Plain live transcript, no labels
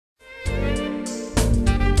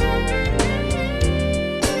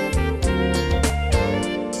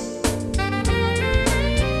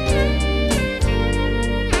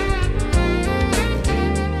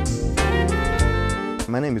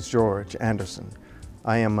name is George Anderson.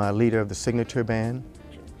 I am a leader of the Signature Band.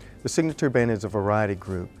 The Signature Band is a variety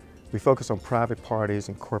group. We focus on private parties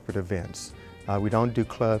and corporate events. We don't do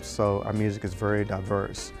clubs, so our music is very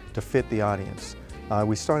diverse to fit the audience.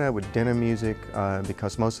 We start out with dinner music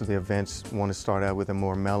because most of the events want to start out with a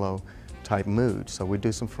more mellow type mood. So we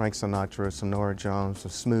do some Frank Sinatra, some Nora Jones,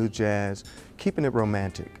 some smooth jazz, keeping it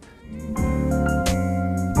romantic.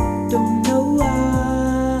 Don't know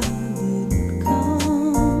why I didn't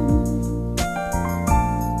come.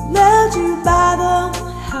 Led you by the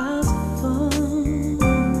house of fun.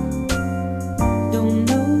 Don't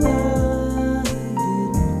know why I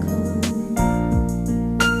didn't come.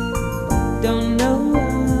 Don't know why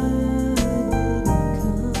I didn't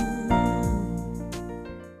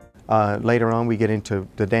come. Later on we get into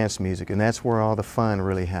the dance music, and that's where all the fun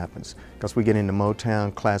really happens, because we get into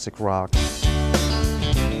Motown, classic rock.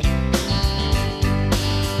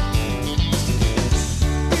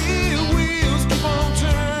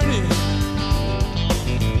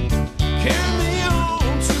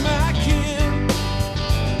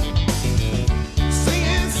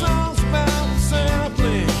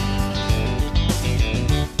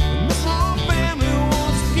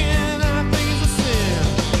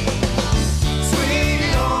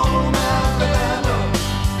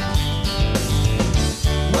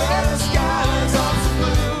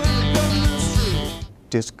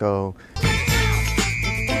 Disco.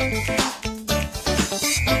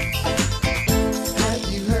 Have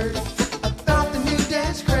you heard about the new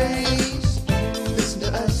dance craze? Listen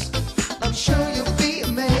to us, I'm sure you'll be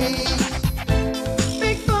amazed.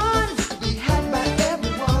 Big fun to be had by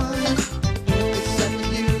everyone. It's up to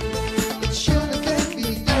you, it surely can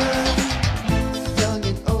be done. Young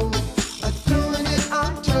and old are doing it,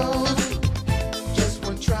 I'm told. Just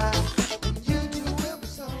one try and you too will be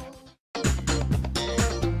sold.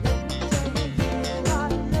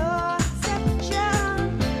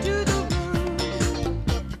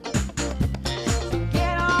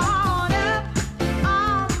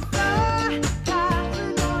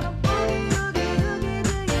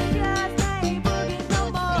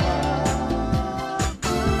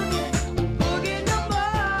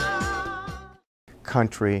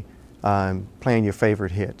 Country, playing your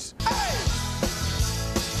favorite hits.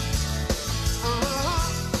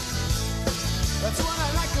 That's what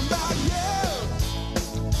I like about you.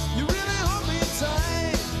 You really hold me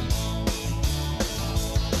tight.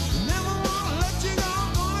 Never wanna let you go.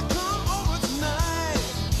 Gonna come over tonight.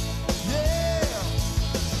 Yeah.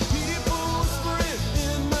 People whispering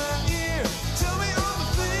in my ear. Tell me all the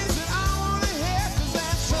things that I wanna hear, 'cause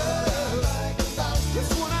that's true.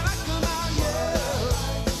 That's what I like about you.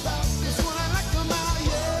 That's what I like about you.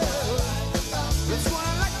 That's what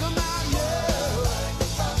I like about you.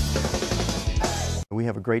 We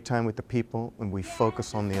have a great time with the people, and we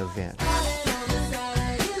focus on the event.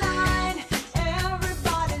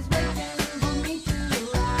 Everybody's waiting for me to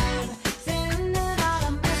arrive. Sending out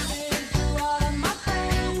a message to all of my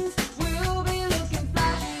friends. We'll be looking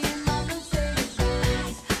flashy in my Mercedes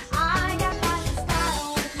Benz. I got my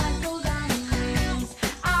style with my gold diamond rings.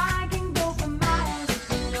 I can go for miles if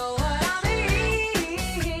you know what I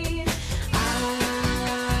mean.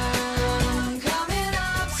 I'm coming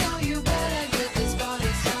up, so you better get this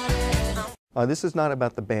party started. This is not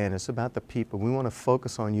about the band, it's about the people. We want to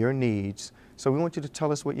focus on your needs, so we want you to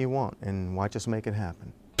tell us what you want and watch us make it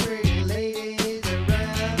happen.